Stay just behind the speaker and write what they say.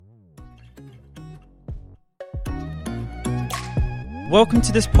Welcome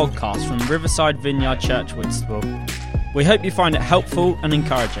to this podcast from Riverside Vineyard Church, Whitstable. We hope you find it helpful and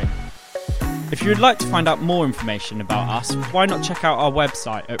encouraging. If you would like to find out more information about us, why not check out our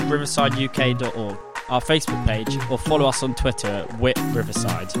website at riversideuk.org, our Facebook page, or follow us on Twitter at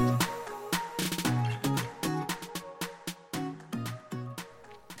WhitRiverside.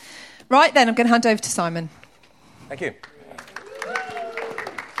 Right then, I'm going to hand over to Simon. Thank you.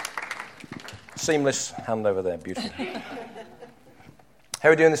 Seamless handover there, beautiful. How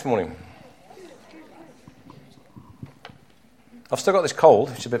are we doing this morning? I've still got this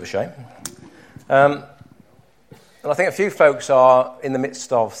cold, which is a bit of a shame. And I think a few folks are in the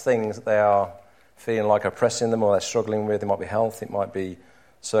midst of things that they are feeling like oppressing them or they're struggling with. It might be health, it might be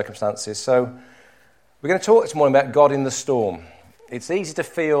circumstances. So we're going to talk this morning about God in the storm. It's easy to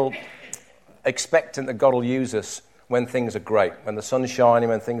feel expectant that God will use us when things are great, when the sun's shining,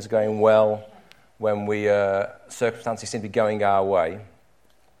 when things are going well, when circumstances seem to be going our way.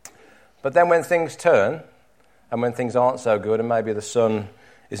 But then when things turn, and when things aren't so good, and maybe the sun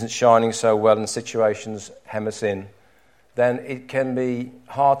isn't shining so well and situations hem us in, then it can be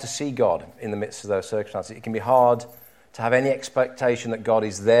hard to see God in the midst of those circumstances. It can be hard to have any expectation that God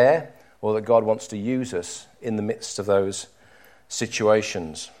is there or that God wants to use us in the midst of those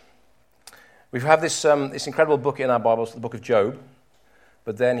situations. We have this incredible book in our Bibles, the book of Job,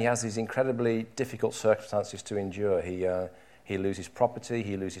 but then he has these incredibly difficult circumstances to endure. He loses property,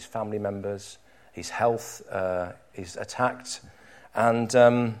 he loses family members, his health is attacked,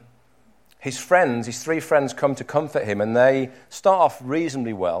 and his three friends come to comfort him, and they start off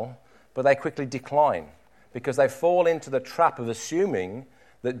reasonably well, but they quickly decline because they fall into the trap of assuming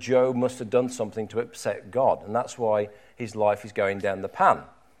that Job must have done something to upset God, and that's why his life is going down the pan.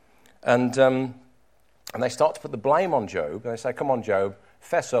 And they start to put the blame on Job, and they say, come on, Job,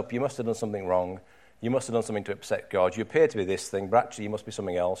 fess up, you must have done something wrong, you must have done something to upset God, you appear to be this thing, but actually you must be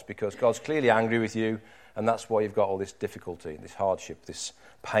something else, because God's clearly angry with you, and that's why you've got all this difficulty, this hardship, this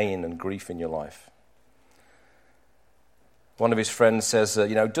pain and grief in your life. One of his friends says,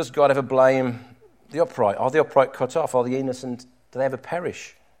 does God ever blame the upright? Are the upright cut off? Are the innocent, do they ever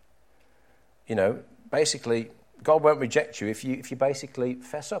perish? Basically, God won't reject you if you basically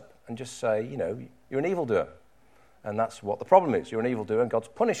fess up and just say, you're an evildoer. And that's what the problem is. You're an evildoer, and God's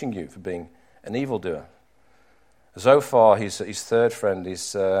punishing you for being an evildoer. Zophar, his third friend,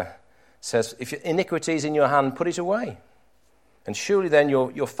 says, if iniquity is in your hand, put it away. And surely then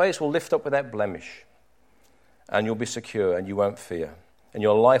your face will lift up without blemish, and you'll be secure, and you won't fear. And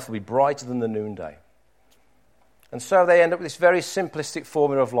your life will be brighter than the noonday. And so they end up with this very simplistic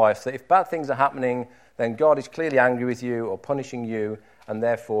formula of life, that if bad things are happening, then God is clearly angry with you or punishing you, and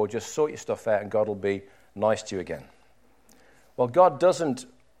therefore just sort your stuff out and God will be nice to you again. Well, Job doesn't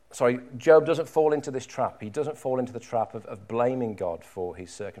fall into this trap. He doesn't fall into the trap of blaming God for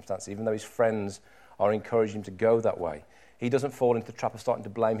his circumstances, even though his friends are encouraging him to go that way. He doesn't fall into the trap of starting to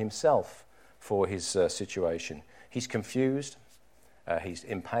blame himself for his situation. He's confused, he's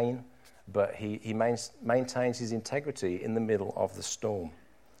in pain, but he maintains his integrity in the middle of the storm.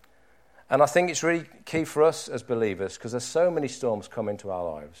 And I think it's really key for us as believers, because there's so many storms come into our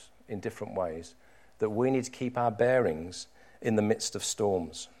lives in different ways, that we need to keep our bearings in the midst of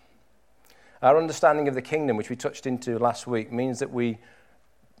storms. Our understanding of the kingdom, which we touched into last week, means that we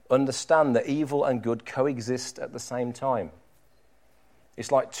understand that evil and good coexist at the same time.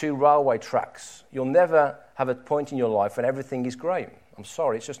 It's like two railway tracks. You'll never have a point in your life when everything is great. I'm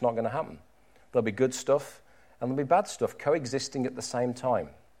sorry, it's just not going to happen. There'll be good stuff and there'll be bad stuff coexisting at the same time.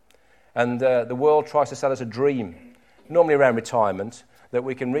 And the world tries to sell us a dream, normally around retirement, that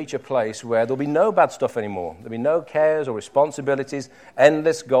we can reach a place where there'll be no bad stuff anymore. There'll be no cares or responsibilities,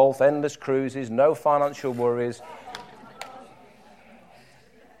 endless golf, endless cruises, no financial worries.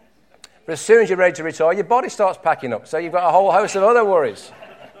 But as soon as you're ready to retire, your body starts packing up, so you've got a whole host of other worries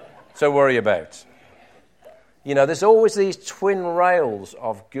to worry about. There's always these twin rails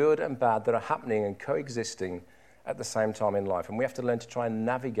of good and bad that are happening and coexisting at the same time in life, and we have to learn to try and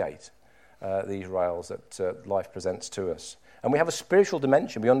navigate these rails that life presents to us. And we have a spiritual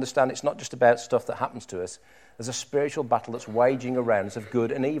dimension. We understand it's not just about stuff that happens to us. There's a spiritual battle that's waging around us of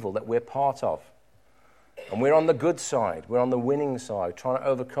good and evil that we're part of. And we're on the good side. We're on the winning side, trying to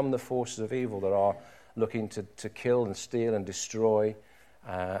overcome the forces of evil that are looking to kill and steal and destroy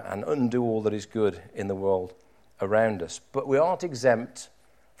and undo all that is good in the world around us. But we aren't exempt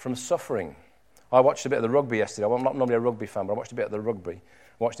from suffering. I watched a bit of the rugby yesterday. I'm not normally a rugby fan, but I watched a bit of the rugby. I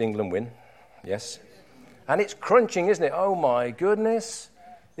watched England win. Yes. And it's crunching, isn't it? Oh, my goodness.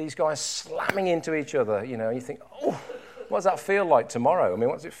 These guys slamming into each other. You think, oh, what does that feel like tomorrow? I mean,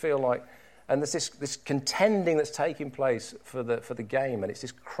 what does it feel like? And there's this contending that's taking place for the game, and it's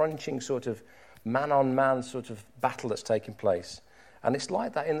this crunching sort of man-on-man sort of battle that's taking place. And it's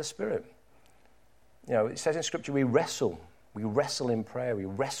like that in the Spirit. You know, it says in Scripture we wrestle in prayer, we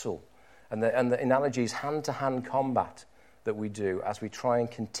wrestle. And the analogy is hand-to-hand combat that we do as we try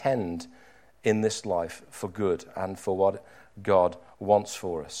and contend in this life for good and for what God wants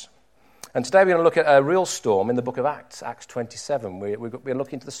for us. And today we're going to look at a real storm in the book of Acts, Acts 27. We're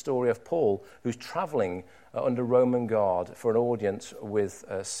looking into the story of Paul, who's travelling under Roman guard for an audience with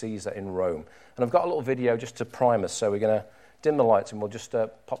Caesar in Rome. And I've got a little video just to prime us, so we're going to dim the lights and we'll just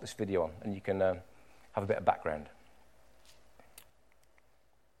pop this video on, and you can have a bit of background.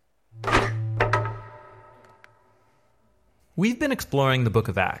 We've been exploring the book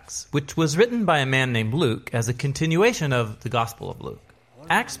of Acts, which was written by a man named Luke as a continuation of the Gospel of Luke.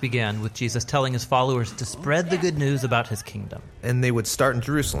 Acts began with Jesus telling his followers to spread the good news about his kingdom. And they would start in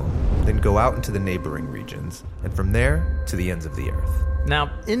Jerusalem, then go out into the neighboring regions, and from there to the ends of the earth.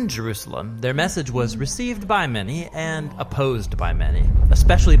 Now, in Jerusalem, their message was received by many and opposed by many,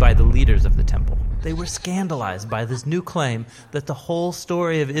 especially by the leaders of the temple. They were scandalized by this new claim that the whole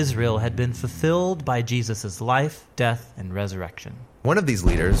story of Israel had been fulfilled by Jesus' life, death, and resurrection. One of these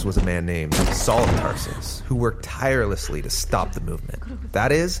leaders was a man named Saul of Tarsus, who worked tirelessly to stop the movement.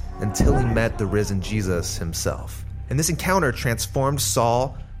 That is, until he met the risen Jesus himself. And this encounter transformed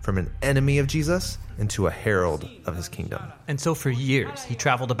Saul from an enemy of Jesus into a herald of his kingdom. And so for years, he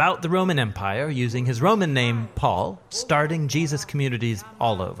traveled about the Roman Empire using his Roman name, Paul, starting Jesus communities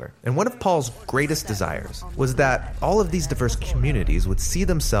all over. And one of Paul's greatest desires was that all of these diverse communities would see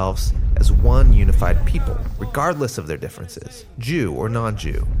themselves as one unified people, regardless of their differences, Jew or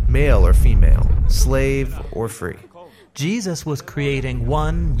non-Jew, male or female, slave or free. Jesus was creating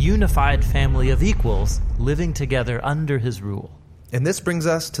one unified family of equals living together under his rule. And this brings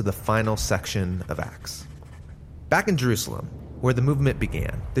us to the final section of Acts. Back in Jerusalem, where the movement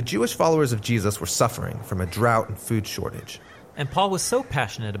began, the Jewish followers of Jesus were suffering from a drought and food shortage. And Paul was so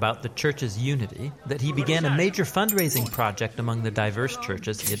passionate about the church's unity that he began a major fundraising project among the diverse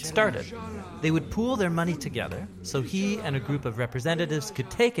churches he had started. They would pool their money together so he and a group of representatives could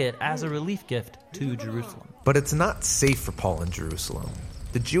take it as a relief gift to Jerusalem. But it's not safe for Paul in Jerusalem.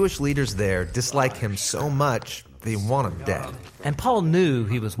 The Jewish leaders there dislike him so much they want him dead. And Paul knew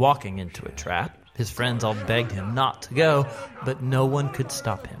he was walking into a trap. His friends all begged him not to go, but no one could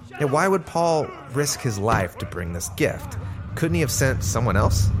stop him. And why would Paul risk his life to bring this gift? Couldn't he have sent someone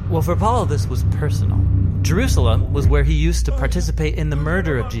else? Well, for Paul, this was personal. Jerusalem was where he used to participate in the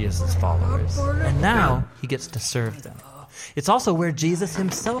murder of Jesus' followers, and now he gets to serve them. It's also where Jesus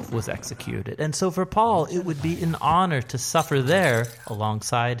himself was executed, and so for Paul, it would be an honor to suffer there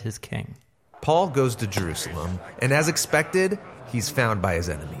alongside his king. Paul goes to Jerusalem, and as expected, he's found by his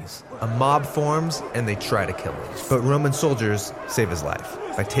enemies. A mob forms, and they try to kill him. But Roman soldiers save his life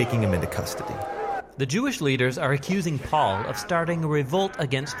by taking him into custody. The Jewish leaders are accusing Paul of starting a revolt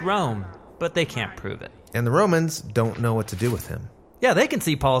against Rome, but they can't prove it. And the Romans don't know what to do with him. Yeah, they can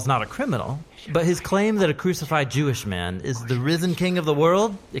see Paul's not a criminal, but his claim that a crucified Jewish man is the risen king of the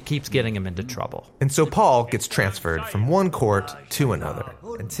world, it keeps getting him into trouble. And so Paul gets transferred from one court to another,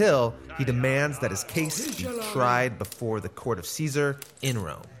 until he demands that his case be tried before the court of Caesar in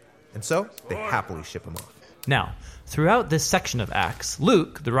Rome. And so they happily ship him off. Now, throughout this section of Acts,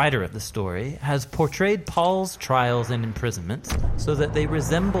 Luke, the writer of the story, has portrayed Paul's trials and imprisonments so that they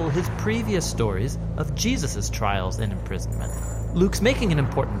resemble his previous stories of Jesus' trials and imprisonment. Luke's making an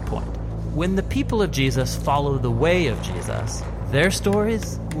important point. When the people of Jesus follow the way of Jesus, their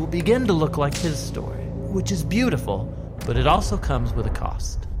stories will begin to look like his story, which is beautiful, but it also comes with a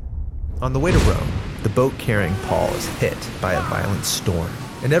cost. On the way to Rome, the boat carrying Paul is hit by a violent storm,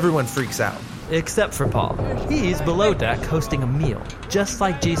 and everyone freaks out. Except for Paul. He's below deck hosting a meal, just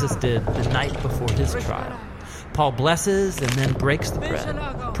like Jesus did the night before his trial. Paul blesses and then breaks the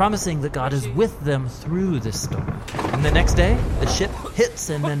bread, promising that God is with them through this storm. And the next day, the ship hits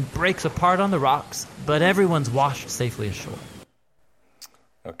and then breaks apart on the rocks, but everyone's washed safely ashore.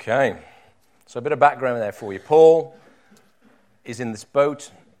 Okay, so a bit of background there for you. Paul is in this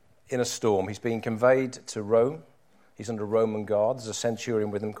boat in a storm. He's being conveyed to Rome. He's under Roman guard. There's a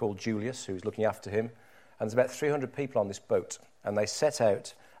centurion with him called Julius who's looking after him. And there's about 300 people on this boat. And they set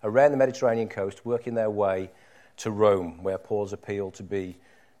out around the Mediterranean coast, working their way to Rome, where Paul's appealed to be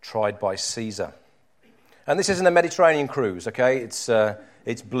tried by Caesar. And this isn't a Mediterranean cruise, okay?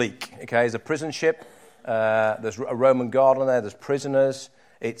 It's bleak, okay? There's a prison ship. There's a Roman guard on there. There's prisoners.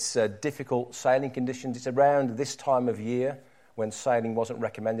 It's difficult sailing conditions. It's around this time of year when sailing wasn't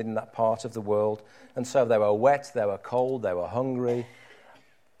recommended in that part of the world. And so they were wet, they were cold, they were hungry.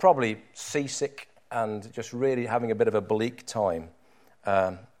 probably seasick and just really having a bit of a bleak time.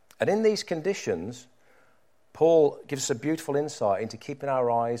 And in these conditions, Paul gives us a beautiful insight into keeping our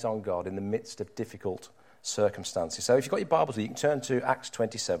eyes on God in the midst of difficult circumstances. So if you've got your Bibles, you can turn to Acts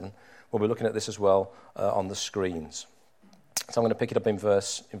 27. We'll be looking at this as well on the screens. So I'm going to pick it up in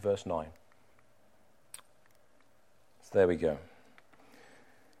verse 9. So there we go.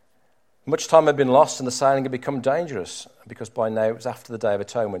 Much time had been lost and the sailing had become dangerous because by now it was after the Day of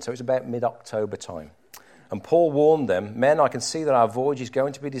Atonement. So it was about mid-October time. And Paul warned them, "Men, I can see that our voyage is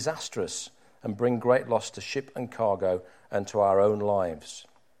going to be disastrous and bring great loss to ship and cargo and to our own lives."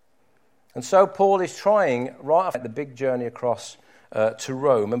 And so Paul is trying, right after the big journey across to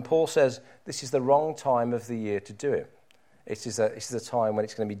Rome, and Paul says this is the wrong time of the year to do it. This is a time when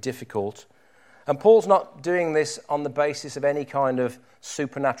it's going to be difficult. And Paul's not doing this on the basis of any kind of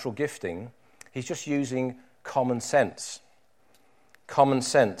supernatural gifting. He's just using common sense. Common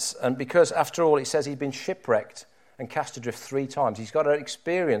sense. And because, after all, it says he'd been shipwrecked and cast adrift 3 times. He's got an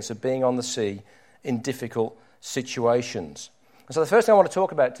experience of being on the sea in difficult situations. And so the first thing I want to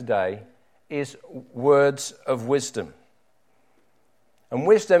talk about today is words of wisdom. And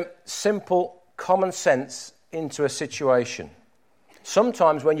wisdom, simple, common sense into a situation.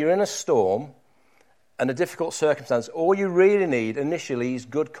 Sometimes when you're in a storm and a difficult circumstance, all you really need initially is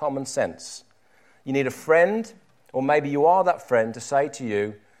good common sense. You need a friend, or maybe you are that friend, to say to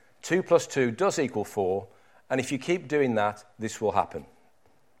you, 2 + 2 does equal 4, and if you keep doing that, this will happen.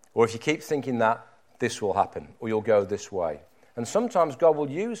 Or if you keep thinking that, this will happen, or you'll go this way. And sometimes God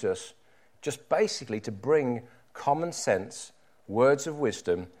will use us just basically to bring common sense, words of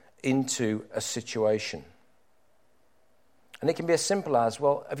wisdom into a situation. And it can be as simple as,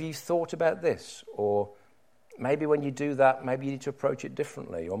 well, have you thought about this? Or maybe when you do that, maybe you need to approach it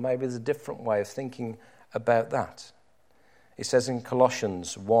differently. Or maybe there's a different way of thinking about that. It says in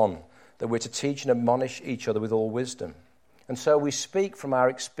Colossians 1 that we're to teach and admonish each other with all wisdom. And so we speak from our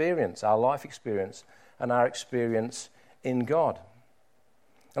experience, our life experience, and our experience in God.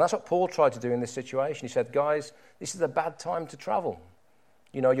 And that's what Paul tried to do in this situation. He said, guys, this is a bad time to travel.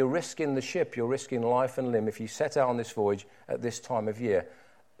 You know, you're risking the ship, you're risking life and limb if you set out on this voyage at this time of year.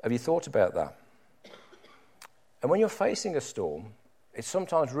 Have you thought about that? And when you're facing a storm, it's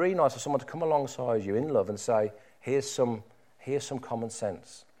sometimes really nice for someone to come alongside you in love and say, here's some common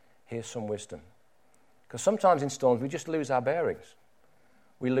sense, here's some wisdom. Because sometimes in storms we just lose our bearings.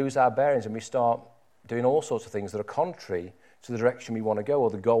 We lose our bearings and we start doing all sorts of things that are contrary to the direction we want to go or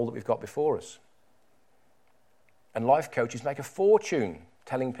the goal that we've got before us. And life coaches make a fortune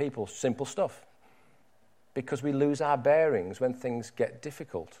telling people simple stuff because we lose our bearings when things get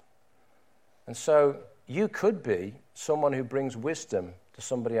difficult. And so you could be someone who brings wisdom to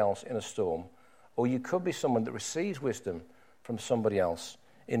somebody else in a storm, or you could be someone that receives wisdom from somebody else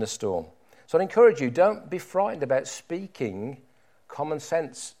in a storm. So I encourage you, don't be frightened about speaking common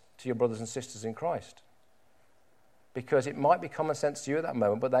sense to your brothers and sisters in Christ, because it might be common sense to you at that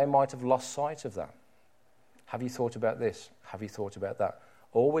moment, but they might have lost sight of that. Have you thought about this? Have you thought about that?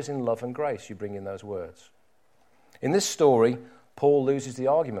 Always in love and grace you bring in those words. In this story, Paul loses the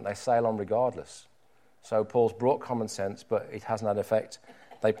argument. They sail on regardless. So Paul's brought common sense, but it hasn't had effect.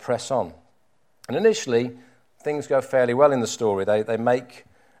 They press on. And initially, things go fairly well in the story. They make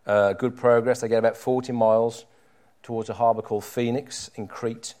good progress. They get about 40 miles towards a harbour called Phoenix in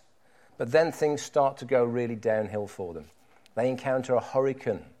Crete. But then things start to go really downhill for them. They encounter a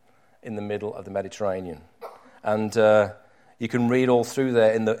hurricane in the middle of the Mediterranean. And you can read all through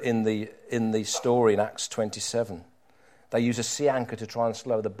there in the story in Acts 27. They use a sea anchor to try and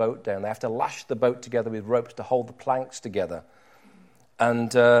slow the boat down. They have to lash the boat together with ropes to hold the planks together.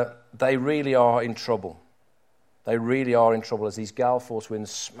 And they really are in trouble. They really are in trouble as these gale force winds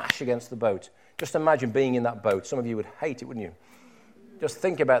smash against the boat. Just imagine being in that boat. Some of you would hate it, wouldn't you? Just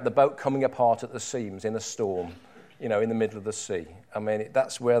think about the boat coming apart at the seams in a storm, you know, in the middle of the sea. I mean,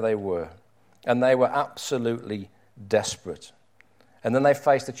 that's where they were. And they were absolutely desperate. And then they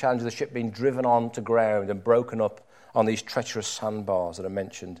faced the challenge of the ship being driven on to ground and broken up on these treacherous sandbars that are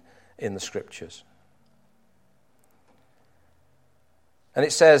mentioned in the scriptures. And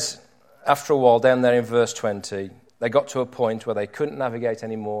it says, after a while, down there in verse 20, they got to a point where they couldn't navigate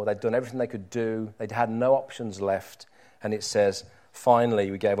anymore. They'd done everything they could do. They'd had no options left. And it says,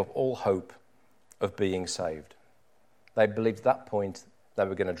 finally, we gave up all hope of being saved. They believed at that point they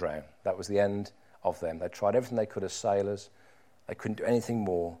were going to drown. That was the end of them. They tried everything they could as sailors. They couldn't do anything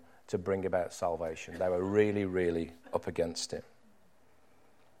more to bring about salvation. They were really, really up against it.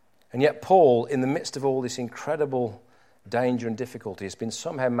 And yet Paul, in the midst of all this incredible danger and difficulty, has been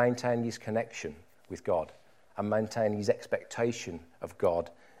somehow maintaining his connection with God and maintaining his expectation of God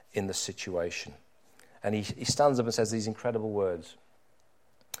in the situation. And he stands up and says these incredible words.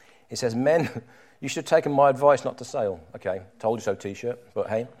 He says, "Men, you should have taken my advice not to sail." Okay, told you so t-shirt, but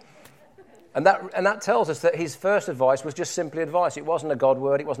hey. And that tells us that his first advice was just simply advice. It wasn't a God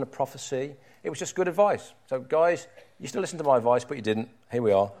word, it wasn't a prophecy. It was just good advice. So guys, you still listened to my advice, but you didn't. Here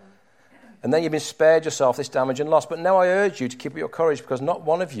we are. And then you've been spared yourself this damage and loss. But now I urge you to keep up your courage, because not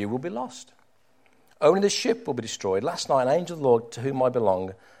one of you will be lost. Only the ship will be destroyed. Last night, an angel of the Lord, to whom I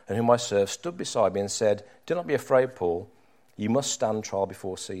belong and whom I serve, stood beside me and said, "Do not be afraid, Paul. You must stand trial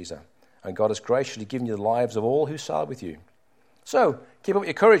before Caesar. And God has graciously given you the lives of all who sailed with you. So, keep up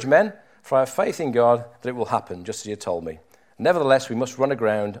your courage, men, for I have faith in God that it will happen, just as you told me. Nevertheless, we must run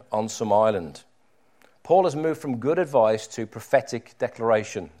aground on some island." Paul has moved from good advice to prophetic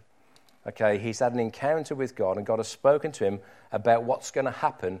declaration. Okay, he's had an encounter with God, and God has spoken to him about what's going to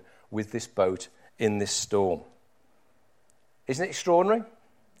happen with this boat in this storm. Isn't it extraordinary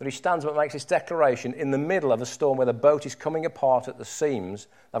that he stands up and makes this declaration in the middle of a storm where the boat is coming apart at the seams?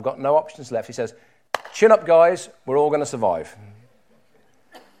 They've got no options left. He says, "Chin up, guys, we're all going to survive."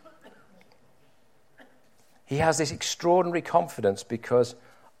 He has this extraordinary confidence because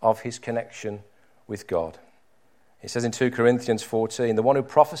of his connection with God. It says in 2 Corinthians 14, "The one who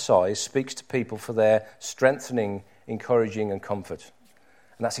prophesies speaks to people for their strengthening, encouraging, and comfort."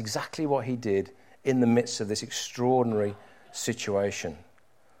 And that's exactly what he did in the midst of this extraordinary situation.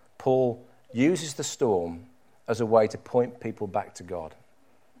 Paul uses the storm as a way to point people back to God,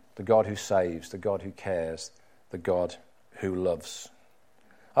 the God who saves, the God who cares, the God who loves.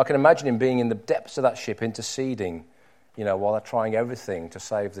 I can imagine him being in the depths of that ship, interceding, while they're trying everything to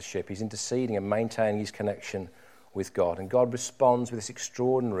save the ship. He's interceding and maintaining his connection with God. And God responds with this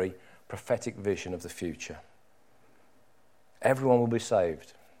extraordinary prophetic vision of the future. Everyone will be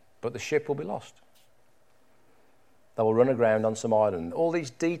saved, but the ship will be lost. They will run aground on some island. All these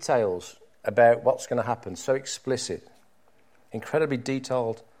details about what's going to happen, so explicit. Incredibly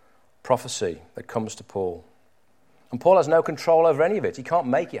detailed prophecy that comes to Paul. And Paul has no control over any of it. He can't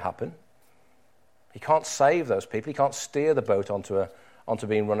make it happen. He can't save those people. He can't steer the boat onto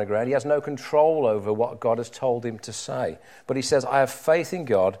being run aground. He has no control over what God has told him to say. But he says, "I have faith in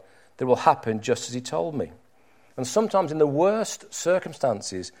God that it will happen just as he told me." And sometimes in the worst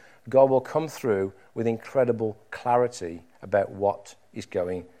circumstances, God will come through with incredible clarity about what is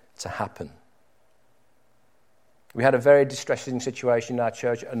going to happen. We had a very distressing situation in our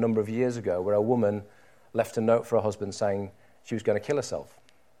church a number of years ago where a woman left a note for her husband saying she was going to kill herself.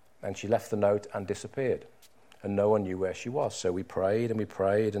 And she left the note and disappeared. And no one knew where she was. So we prayed, and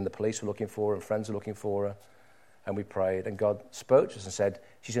the police were looking for her, and friends were looking for her. And we prayed, and God spoke to us and said,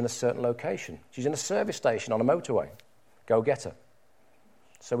 "She's in a certain location. She's in a service station on a motorway. Go get her."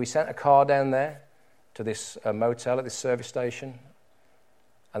 So we sent a car down there to this motel at this service station,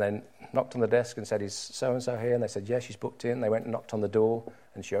 and then knocked on the desk and said, "Is so-and-so here?" And they said, "Yeah, she's booked in." They went and knocked on the door,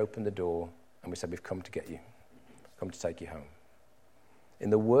 and she opened the door, and we said, "We've come to get you, come to take you home." In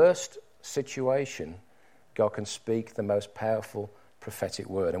the worst situation, God can speak the most powerful prophetic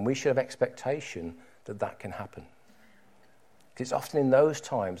word, and we should have expectation that that can happen. It's often in those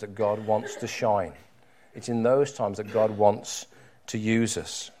times that God wants to shine. It's in those times that God wants to use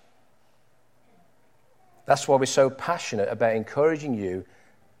us. That's why we're so passionate about encouraging you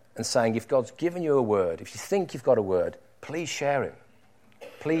and saying, if God's given you a word, if you think you've got a word, please share it.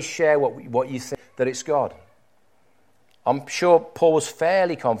 Please share what you think that it's God. I'm sure Paul was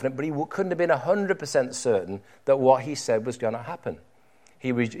fairly confident, but he couldn't have been 100% certain that what he said was going to happen.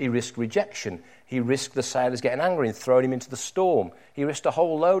 He risked rejection. He risked the sailors getting angry and throwing him into the storm. He risked a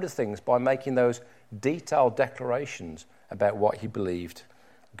whole load of things by making those detailed declarations about what he believed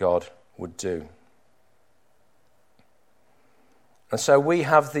God would do. And so we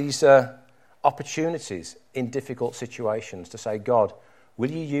have these opportunities in difficult situations to say, "God, will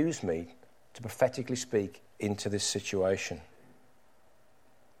you use me to prophetically speak into this situation?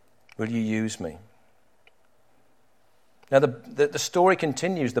 Will you use me?" Now, the story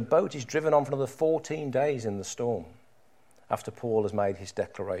continues. The boat is driven on for another 14 days in the storm after Paul has made his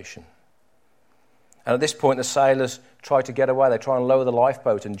declaration. And at this point, the sailors try to get away. They try and lower the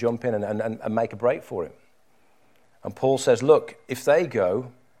lifeboat and jump in and make a break for it. And Paul says, "Look, if they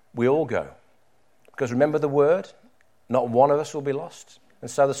go, we all go. Because remember the word, not one of us will be lost." And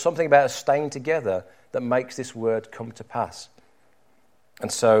so there's something about us staying together that makes this word come to pass.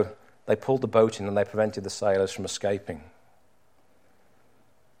 And so they pulled the boat in and they prevented the sailors from escaping.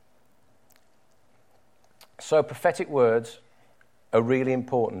 So prophetic words are really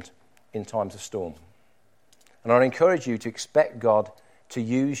important in times of storm. And I encourage you to expect God to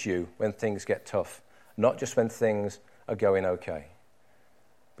use you when things get tough, not just when things are going okay.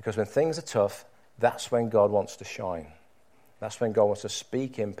 Because when things are tough, that's when God wants to shine. That's when God wants to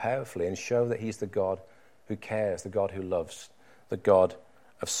speak in powerfully and show that he's the God who cares, the God who loves, the God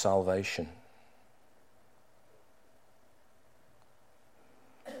of salvation.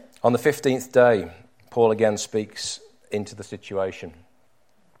 On the 15th day, Paul again speaks into the situation.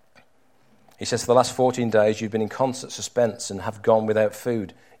 He says, for the last 14 days you've been in constant suspense and have gone without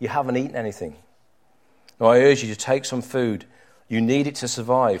food. You haven't eaten anything. Now I urge you to take some food. You need it to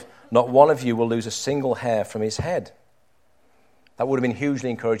survive. Not one of you will lose a single hair from his head. That would have been hugely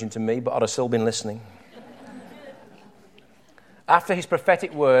encouraging to me, but I'd have still been listening. After his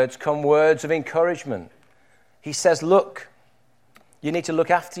prophetic words come words of encouragement. He says, look, you need to look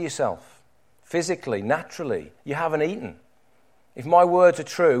after yourself. Physically, naturally. You haven't eaten. If my words are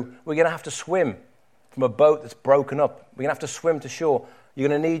true, we're going to have to swim from a boat that's broken up. We're going to have to swim to shore. You're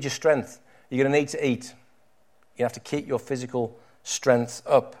going to need your strength. You're going to need to eat. You have to keep your physical strength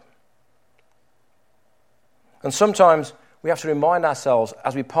up. And sometimes we have to remind ourselves,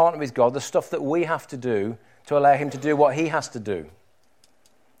 as we partner with God, the stuff that we have to do to allow him to do what he has to do.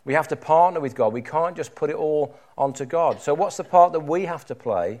 We have to partner with God. We can't just put it all onto God. So what's the part that we have to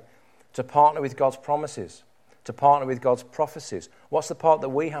play to partner with God's promises, to partner with God's prophecies? What's the part that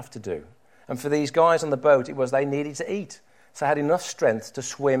we have to do? And for these guys on the boat, it was they needed to eat. So they had enough strength to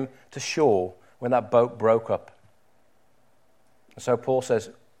swim to shore when that boat broke up. And so Paul says,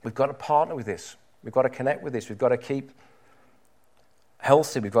 we've got to partner with this. We've got to connect with this. We've got to keep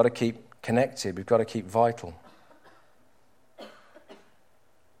healthy. We've got to keep connected. We've got to keep vital.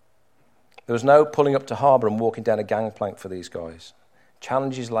 There was no pulling up to harbour and walking down a gangplank for these guys.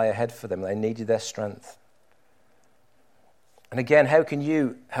 Challenges lay ahead for them. They needed their strength. And again, how can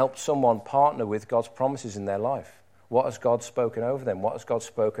you help someone partner with God's promises in their life? What has God spoken over them? What has God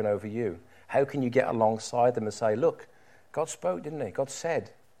spoken over you? How can you get alongside them and say, look, God spoke, didn't he? God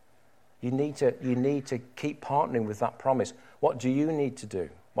said. You need to keep partnering with that promise. What do you need to do?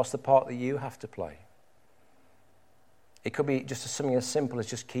 What's the part that you have to play? It could be just something as simple as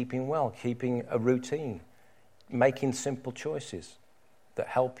just keeping well, keeping a routine, making simple choices that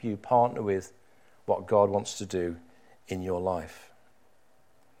help you partner with what God wants to do in your life.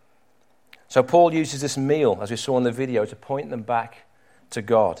 So Paul uses this meal, as we saw in the video, to point them back to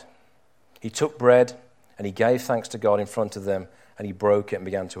God. He took bread and he gave thanks to God in front of them, and he broke it and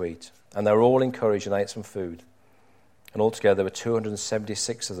began to eat. And they were all encouraged and ate some food. And altogether there were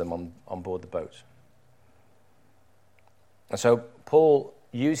 276 of them on board the boat. And so Paul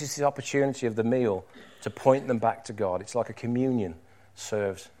uses the opportunity of the meal to point them back to God. It's like a communion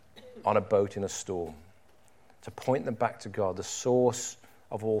served on a boat in a storm. To point them back to God, the source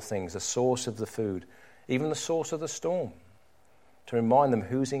of all things, the source of the food, even the source of the storm. To remind them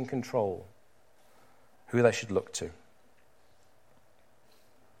who's in control, who they should look to.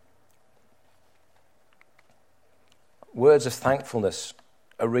 Words of thankfulness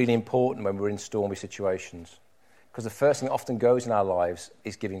are really important when we're in stormy situations, because the first thing that often goes in our lives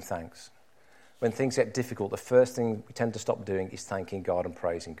is giving thanks. When things get difficult, the first thing we tend to stop doing is thanking God and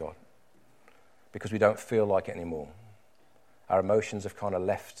praising God, because we don't feel like it anymore. Our emotions have kind of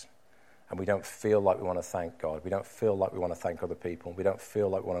left, and we don't feel like we want to thank God. We don't feel like we want to thank other people. We don't feel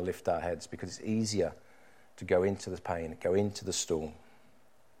like we want to lift our heads, because it's easier to go into the pain, go into the storm.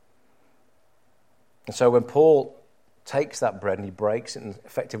 And so when Paul takes that bread and he breaks it and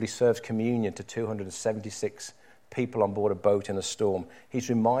effectively serves communion to 276 people on board a boat in a storm, he's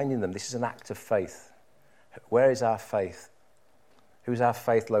reminding them this is an act of faith. Where is our faith? Who is our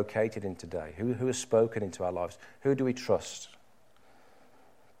faith located in today? Who has spoken into our lives? Who do we trust?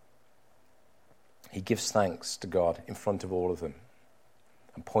 He gives thanks to God in front of all of them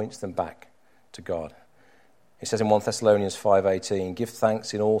and points them back to God. He says in 1 Thessalonians 5:18, give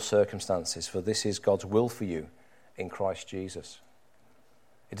thanks in all circumstances, for this is God's will for you in Christ Jesus.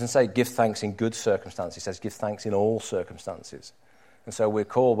 It doesn't say give thanks in good circumstances. It says give thanks in all circumstances. And so we're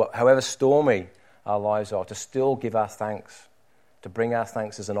called, however stormy our lives are, to still give our thanks, to bring our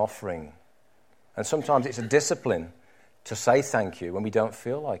thanks as an offering. And sometimes it's a discipline to say thank you when we don't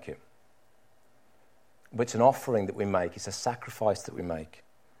feel like it. But it's an offering that we make. It's a sacrifice that we make.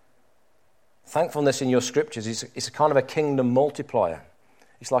 Thankfulness in your scriptures is a kind of a kingdom multiplier.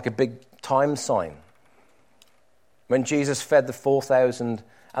 It's like a big time sign. When Jesus fed the 4,000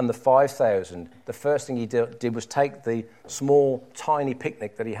 and the 5,000, the first thing he did was take the small, tiny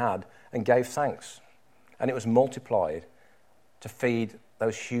picnic that he had and gave thanks. And it was multiplied to feed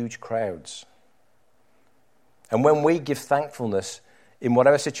those huge crowds. And when we give thankfulness in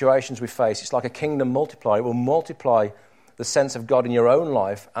whatever situations we face, it's like a kingdom multiplier. It will multiply the sense of God in your own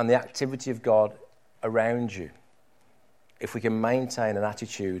life and the activity of God around you. if we can maintain an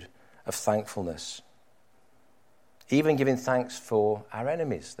attitude of thankfulness. Even giving thanks for our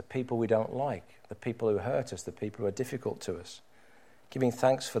enemies, the people we don't like, the people who hurt us, the people who are difficult to us. Giving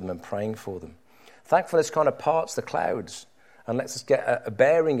thanks for them and praying for them. Thankfulness kind of parts the clouds and lets us get a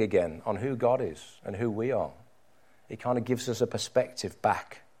bearing again on who God is and who we are. It kind of gives us a perspective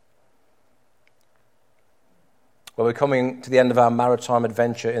back. Well, we're coming to the end of our maritime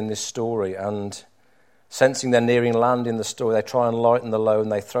adventure in this story, and sensing they're nearing land in the story, they try and lighten the load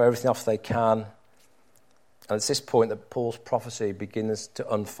and they throw everything off they can. And it's this point that Paul's prophecy begins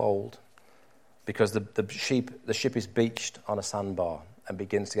to unfold, because the ship is beached on a sandbar and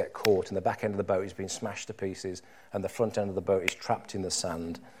begins to get caught, and the back end of the boat is being smashed to pieces, and the front end of the boat is trapped in the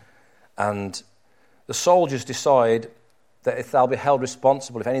sand. And the soldiers decide that if they'll be held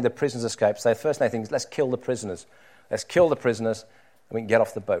responsible if any of the prisoners escape, so their first thing is, let's kill the prisoners. Let's kill the prisoners, and we can get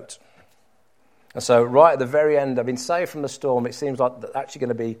off the boat. And so right at the very end, I've been saved from the storm. It seems like they're actually going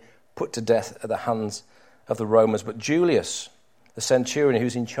to be put to death at the hands of the Romans. But Julius, the centurion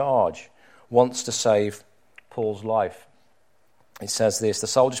who's in charge, wants to save Paul's life. It says this: the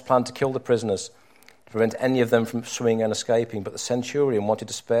soldiers planned to kill the prisoners to prevent any of them from swimming and escaping, but the centurion wanted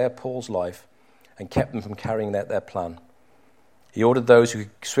to spare Paul's life and kept them from carrying out their plan. He ordered those who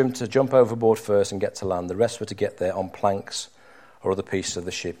could swim to jump overboard first and get to land. The rest were to get there on planks or other pieces of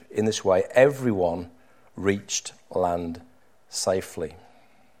the ship. In this way, everyone reached land safely.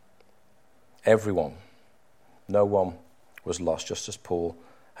 Everyone. No one was lost, just as Paul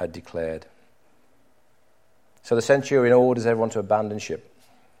had declared. So the centurion orders everyone to abandon ship.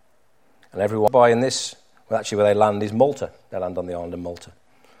 And everyone, where they land is Malta. They land on the island of Malta.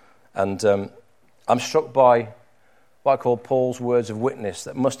 And I'm struck by what I call Paul's words of witness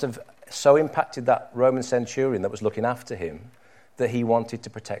that must have so impacted that Roman centurion that was looking after him that he wanted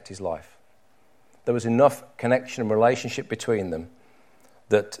to protect his life. There was enough connection and relationship between them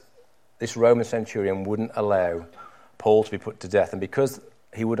that this Roman centurion wouldn't allow Paul to be put to death. And because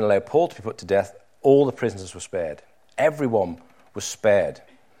he wouldn't allow Paul to be put to death, all the prisoners were spared. Everyone was spared.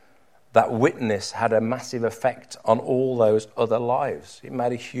 That witness had a massive effect on all those other lives. It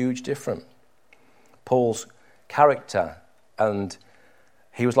made a huge difference. Paul's character, and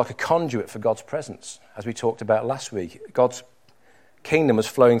he was like a conduit for God's presence, as we talked about last week. God's kingdom was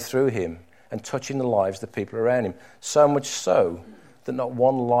flowing through him and touching the lives of the people around him, so much so that not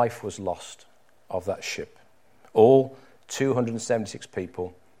one life was lost of that ship. All 276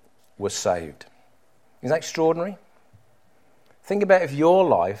 people were saved. Isn't that extraordinary? Think about if your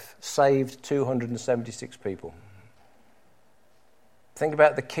life saved 276 people. Think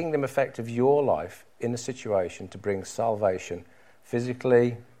about the kingdom effect of your life in a situation to bring salvation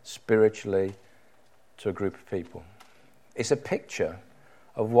physically, spiritually, to a group of people. It's a picture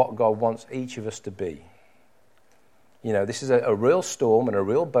of what God wants each of us to be. You know, this is a real storm and a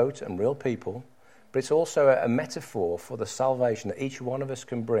real boat and real people, but it's also a metaphor for the salvation that each one of us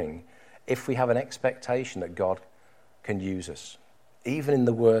can bring if we have an expectation that God can use us, even in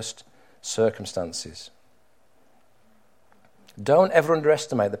the worst circumstances. Don't ever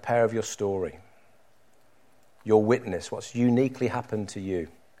underestimate the power of your story, your witness, what's uniquely happened to you.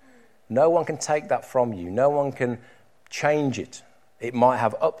 No one can take that from you. No one can change it. It might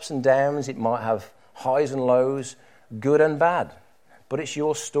have ups and downs. It might have highs and lows, good and bad. But it's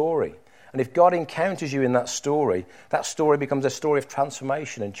your story. And if God encounters you in that story becomes a story of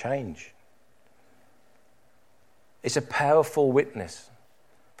transformation and change. It's a powerful witness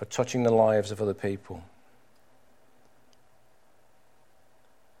for touching the lives of other people.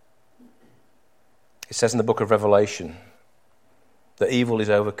 It says in the book of Revelation that evil is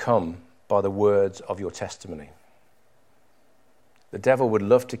overcome by the words of your testimony. The devil would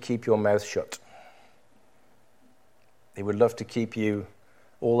love to keep your mouth shut. He would love to keep you,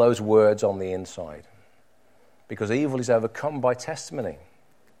 all those words on the inside. Because evil is overcome by testimony.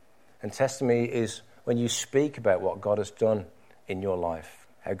 And testimony is when you speak about what God has done in your life,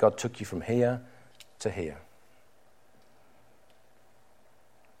 how God took you from here to here.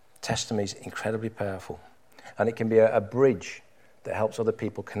 Testimony is incredibly powerful, and it can be a bridge that helps other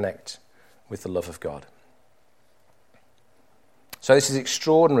people connect with the love of God. So this is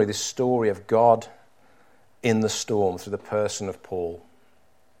extraordinary, this story of God in the storm through the person of Paul.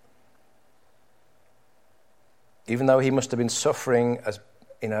 Even though he must have been suffering, as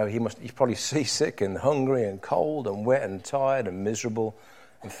you know, he's probably seasick and hungry and cold and wet and tired and miserable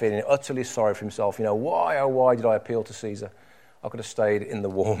and feeling utterly sorry for himself. You know, why did I appeal to Caesar? I could have stayed in the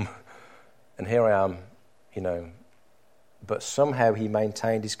warm. And here I am, you know. But somehow he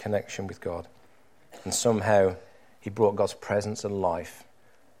maintained his connection with God. And somehow he brought God's presence and life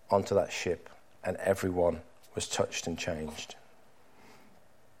onto that ship. And everyone was touched and changed.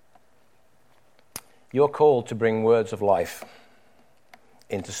 You're called to bring words of life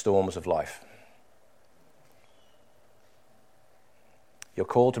into storms of life. You're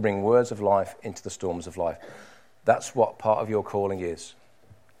called to bring words of life into the storms of life. That's what part of your calling is.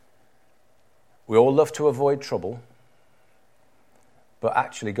 We all love to avoid trouble, but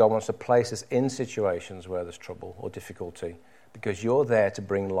actually God wants to place us in situations where there's trouble or difficulty, because you're there to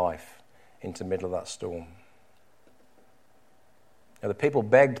bring life into the middle of that storm. Now, the people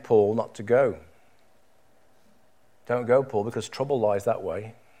begged Paul not to go. Don't go, Paul, because trouble lies that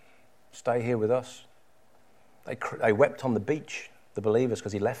way. Stay here with us. They wept on the beach, the believers,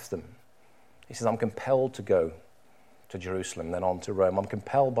 because he left them. He says, I'm compelled to go to Jerusalem, then on to Rome. I'm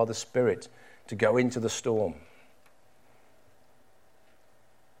compelled by the Spirit to go into the storm.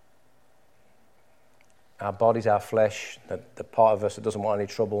 Our bodies, our flesh, the part of us that doesn't want any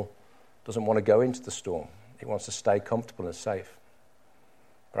trouble, doesn't want to go into the storm. It wants to stay comfortable and safe.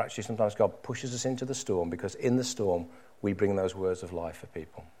 But actually, sometimes God pushes us into the storm, because in the storm, we bring those words of life for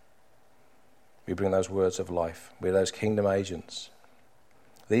people. We bring those words of life. We're those kingdom agents.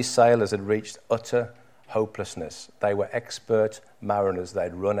 These sailors had reached utter hopelessness. They were expert mariners.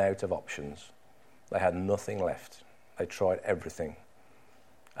 They'd run out of options. They had nothing left. They tried everything.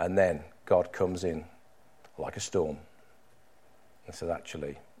 And then God comes in like a storm and says,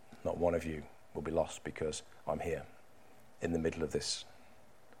 actually, not one of you will be lost, because I'm here in the middle of this.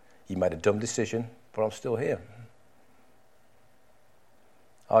 You made a dumb decision, but I'm still here.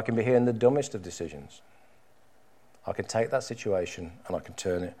 I can be here in the dumbest of decisions. I can take that situation and I can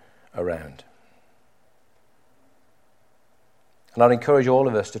turn it around. And I'd encourage all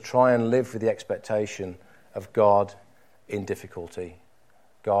of us to try and live with the expectation of God in difficulty,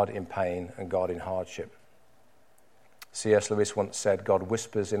 God in pain, and God in hardship. C.S. Lewis once said, God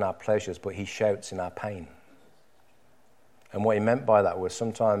whispers in our pleasures, but he shouts in our pain. And what he meant by that was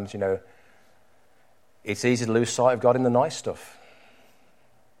sometimes, it's easy to lose sight of God in the nice stuff.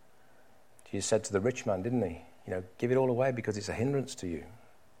 Jesus said to the rich man, didn't he? Give it all away, because it's a hindrance to you.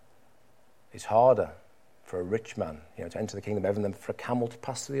 It's harder for a rich man, to enter the kingdom of heaven than for a camel to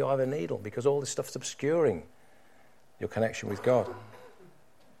pass through the eye of a needle, because all this stuff's obscuring your connection with God.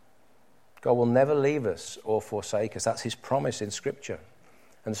 God will never leave us or forsake us. That's his promise in Scripture.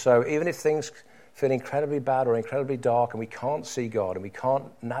 And so even if things feel incredibly bad or incredibly dark and we can't see God and we can't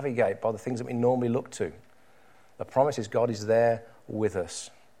navigate by the things that we normally look to, the promise is God is there with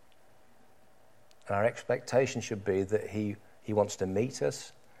us. And our expectation should be that he wants to meet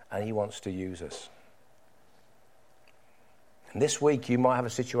us and he wants to use us. And this week you might have a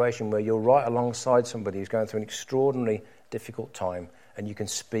situation where you're right alongside somebody who's going through an extraordinarily difficult time, and you can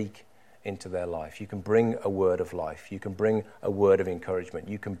speak into their life. You can bring a word of life. You can bring a word of encouragement.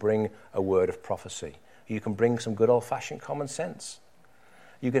 You can bring a word of prophecy. You can bring some good old-fashioned common sense.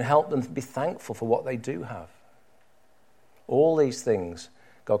 You can help them be thankful for what they do have. All these things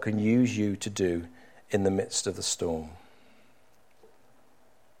God can use you to do in the midst of the storm.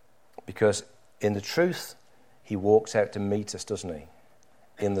 Because in the truth, he walks out to meet us, doesn't he?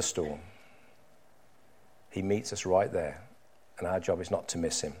 In the storm. He meets us right there, and our job is not to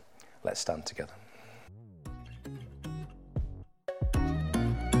miss him. Let's stand together.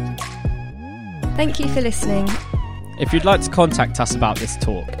 Thank you for listening. If you'd like to contact us about this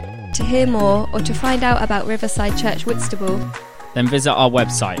talk, To hear more or to find out about Riverside Church Whitstable, then visit our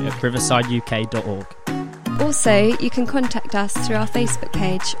website at riversideuk.org. also you can contact us through our Facebook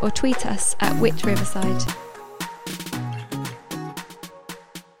page or tweet us at Whit Riverside.